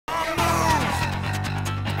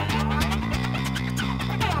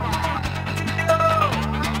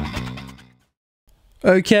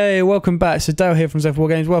Okay, welcome back. So Dale here from Zephyr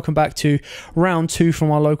Wargames. Welcome back to round 2 from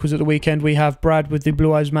our locals at the weekend. We have Brad with the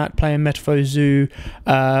Blue Eyes Mat playing MetalZoo,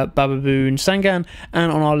 Bababoo and Sangan.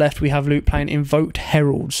 And on our left we have Luke playing Invoked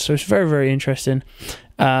Heralds. So it's very, very interesting.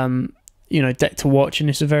 Deck to watch, and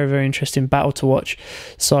it's a very, very interesting battle to watch.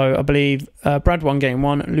 So I believe Brad won game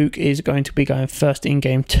 1. Luke is going to be going first in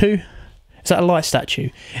game 2. Is that a light statue?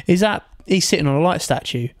 Is that... He's sitting on a light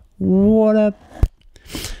statue. What a...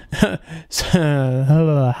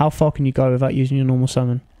 So, how far can you go without using your normal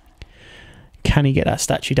summon? Can he get that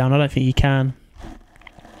statue down? I don't think he can.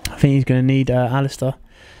 I think he's going to need Alistair.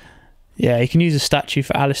 Yeah, he can use a statue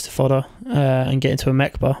for Alistair fodder and get into a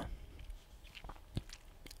Mechba.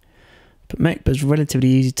 But Mechba's relatively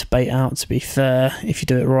easy to bait out, to be fair, if you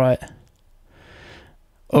do it right.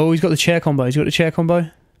 Oh, he's got the chair combo. He's got the chair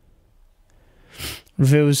combo.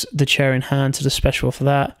 Reveals the chair in hand to the special for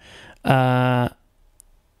that.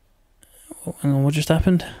 Hang on, what just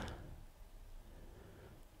happened?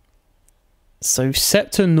 So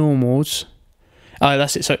Scepter normals. Oh,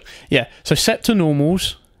 that's it. So yeah, so Scepter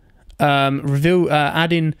normals.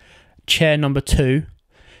 Add in chair number 2.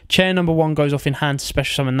 Chair number 1 goes off in hand to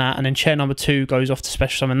special summon that, and then chair number 2 goes off to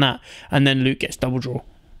special summon that, and then Luke gets double draw.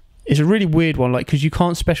 It's a really weird one, like, because you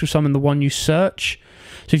can't special summon the one you search.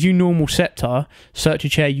 So if you normal Scepter, search a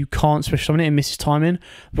chair, you can't special summon it, and misses timing.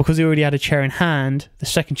 Because he already had a chair in hand, the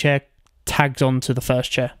second chair tags on to the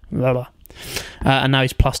first chair. Blah, blah. And now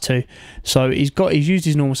he's +2. So he's used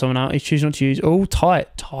his normal summon out. He's choosing not to use... Oh,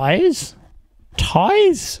 ties?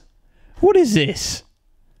 Ties? What is this?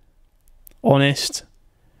 Honest.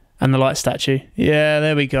 And the light statue. Yeah,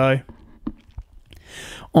 there we go.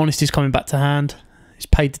 Honest is coming back to hand. He's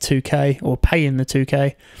paid the 2k, or paying the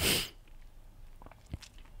 2k.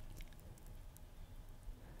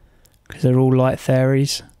 Because they're all light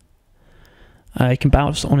fairies. He can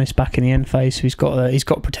bounce Honest back in the end phase, so he's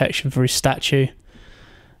got protection for his statue.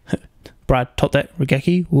 Brad, top deck,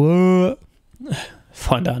 Regeki. What?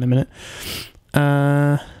 Find out in a minute.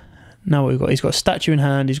 Now what we've got, he's got a statue in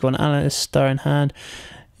hand, he's got an Alistair in hand.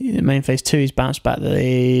 In main phase 2, he's bounced back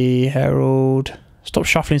the Herald. Stop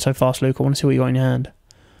shuffling so fast, Luke. I want to see what you got in your hand.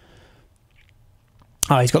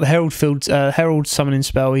 He's got the Herald summoning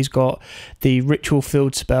spell. He's got the ritual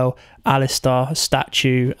field spell, Alistair,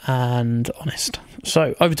 statue, and Honest.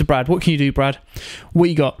 So over to Brad. What can you do, Brad? What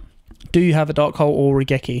you got? Do you have a Dark Hole or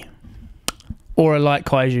Regeki? Or a Light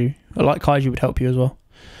Kaiju? A Light Kaiju would help you as well.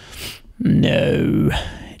 No.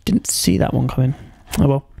 Didn't see that one coming. Oh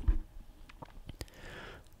well.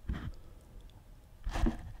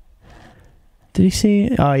 Did he see...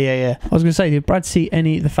 Oh, yeah. I was going to say, did Brad see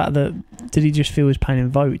the fact that... Did he just feel his pain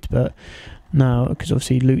invoked? But no, because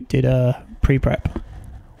obviously Luke did pre-prep.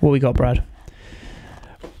 What we got, Brad?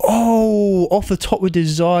 Oh, off the top with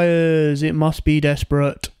desires. It must be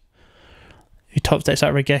desperate. He top decks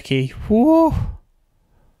that Regeki. Whoa.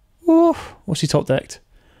 Whoa. What's he top decked?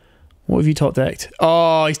 What have you top decked?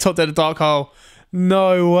 Oh, he's top decked a Dark Hole.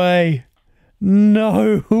 No way.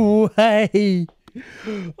 No way.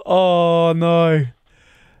 Oh no,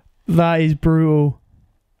 that is brutal.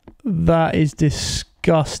 That is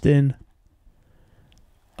disgusting.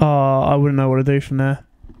 Oh, I wouldn't know what to do from there.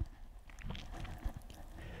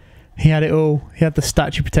 He had it all. He had the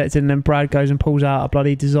statue protected, and then Brad goes and pulls out a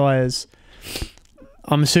bloody desires.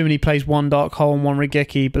 I'm assuming he plays 1 Dark Hole and 1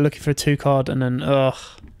 Regeki, but looking for a 2 card, and then ugh.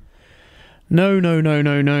 No.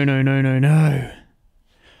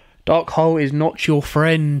 Dark Hole is not your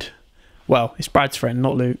friend. Well, it's Brad's friend,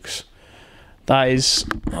 not Luke's. That is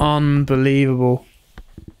unbelievable.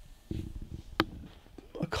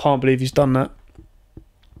 I can't believe he's done that.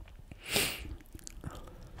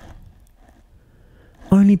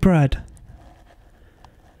 Only Brad.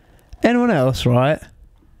 Anyone else, right?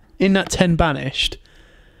 In that 10 banished,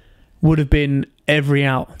 would have been every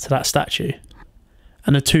out to that statue.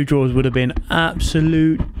 And the 2 draws would have been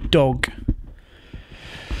absolute dog.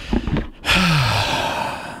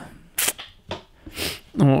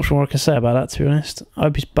 I'm not sure what I can say about that, to be honest. I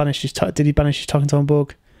hope he's banished his... Did he banish his Talking Tom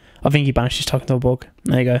Bog? I think he banished his Talking Tom Bog.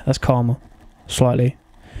 There you go. That's karma. Slightly.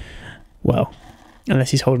 Well,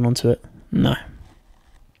 unless he's holding on to it. No.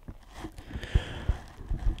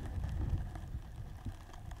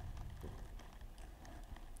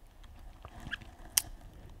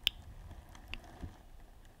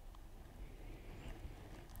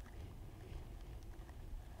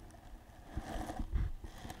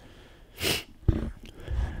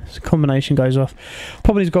 Combination goes off.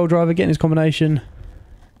 Popping his gold driver, getting his combination.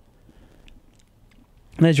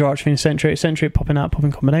 There's your Archfiend Eccentric popping out,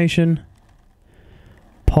 popping combination.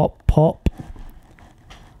 Pop.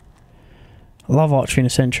 I love Archfiend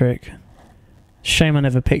Eccentric. Shame I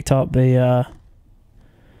never picked up the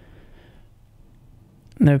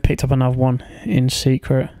never picked up another one in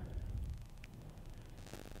secret.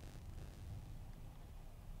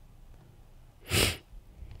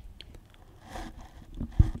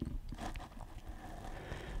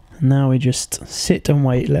 Now we just sit and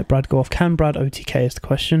wait, let Brad go off. Can Brad OTK is the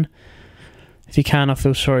question. If he can, I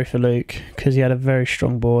feel sorry for Luke, because he had a very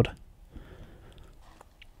strong board.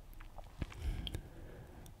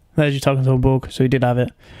 There's your talking to a bug, so he did have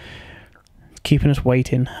it. Keeping us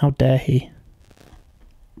waiting, how dare he.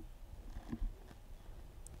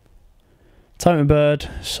 Totem bird,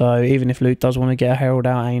 so even if Luke does want to get a Herald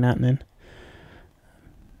out, ain't happening.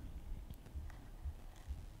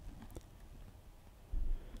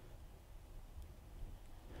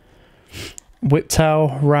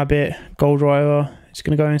 Whiptail, Rabbit, Gold Rider. It's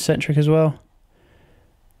going to go in eccentric as well.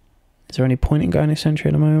 Is there any point in going eccentric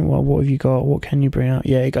at the moment? Well, what have you got? What can you bring out?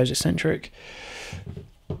 Yeah, it goes eccentric.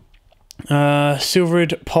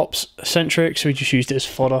 Silverid pops eccentric, so we just used it as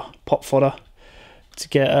fodder, pop fodder, to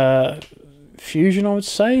get fusion, I would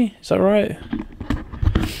say. Is that right?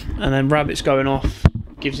 And then Rabbit's going off,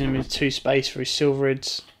 gives him his 2 space for his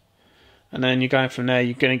Silverids. And then you're going from there,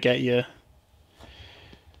 you're going to get your...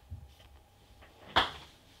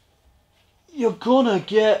 You're gonna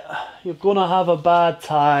have a bad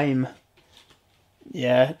time.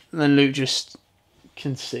 Yeah, and then Luke just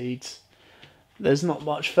concedes. There's not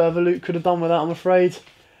much further Luke could have done with that, I'm afraid.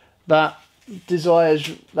 That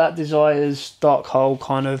desires Dark Hole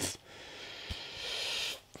kind of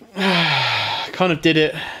did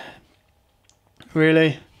it.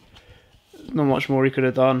 Really. Not much more he could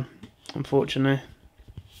have done, unfortunately.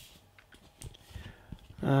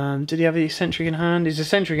 Did he have the eccentric in hand? His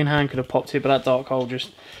eccentric in hand could have popped it, but that Dark Hole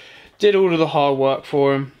just did all of the hard work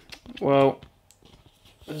for him. Well,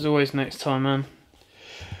 there's always next time, man.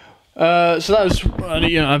 So that was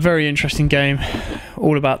a very interesting game,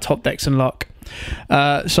 all about top decks and luck.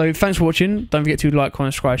 So thanks for watching. Don't forget to like,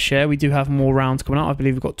 comment, subscribe, share. We do have more rounds coming up. I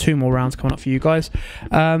believe we've got 2 more rounds coming up for you guys.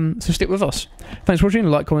 So stick with us. Thanks for watching.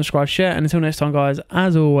 Like, comment, subscribe, share. And until next time, guys,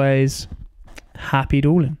 as always, happy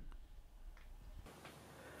dueling.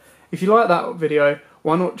 If you like that video,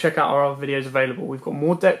 why not check out our other videos available? We've got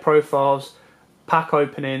more deck profiles, pack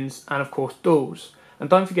openings, and of course duels. And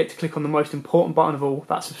don't forget to click on the most important button of all,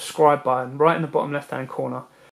 that subscribe button, right in the bottom left hand corner.